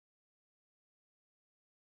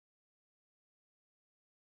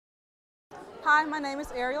Hi, my name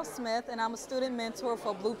is Ariel Smith, and I'm a student mentor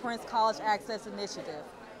for Blueprint's College Access Initiative.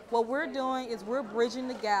 What we're doing is we're bridging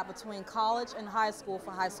the gap between college and high school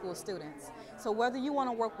for high school students. So whether you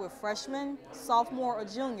want to work with freshmen, sophomore, or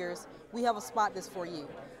juniors, we have a spot that's for you.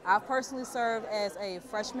 I've personally served as a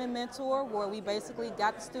freshman mentor where we basically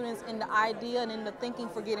got the students in the idea and in the thinking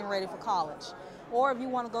for getting ready for college. Or if you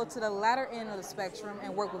want to go to the latter end of the spectrum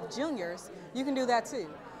and work with juniors, you can do that too.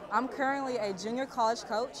 I'm currently a junior college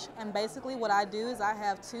coach, and basically what I do is I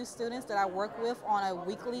have two students that I work with on a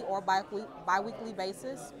weekly or bi-weekly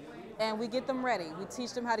basis, and we get them ready. We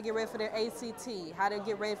teach them how to get ready for their ACT, how to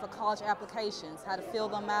get ready for college applications, how to fill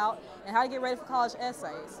them out, and how to get ready for college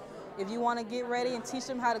essays. If you want to get ready and teach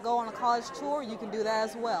them how to go on a college tour, you can do that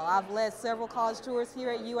as well. I've led several college tours here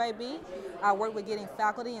at UAB. I work with getting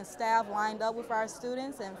faculty and staff lined up with our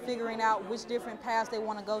students and figuring out which different paths they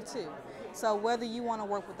want to go to. So whether you want to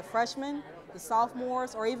work with the freshmen, the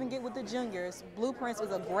sophomores, or even get with the juniors, Blueprints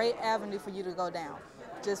is a great avenue for you to go down.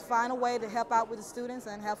 Just find a way to help out with the students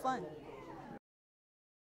and have fun.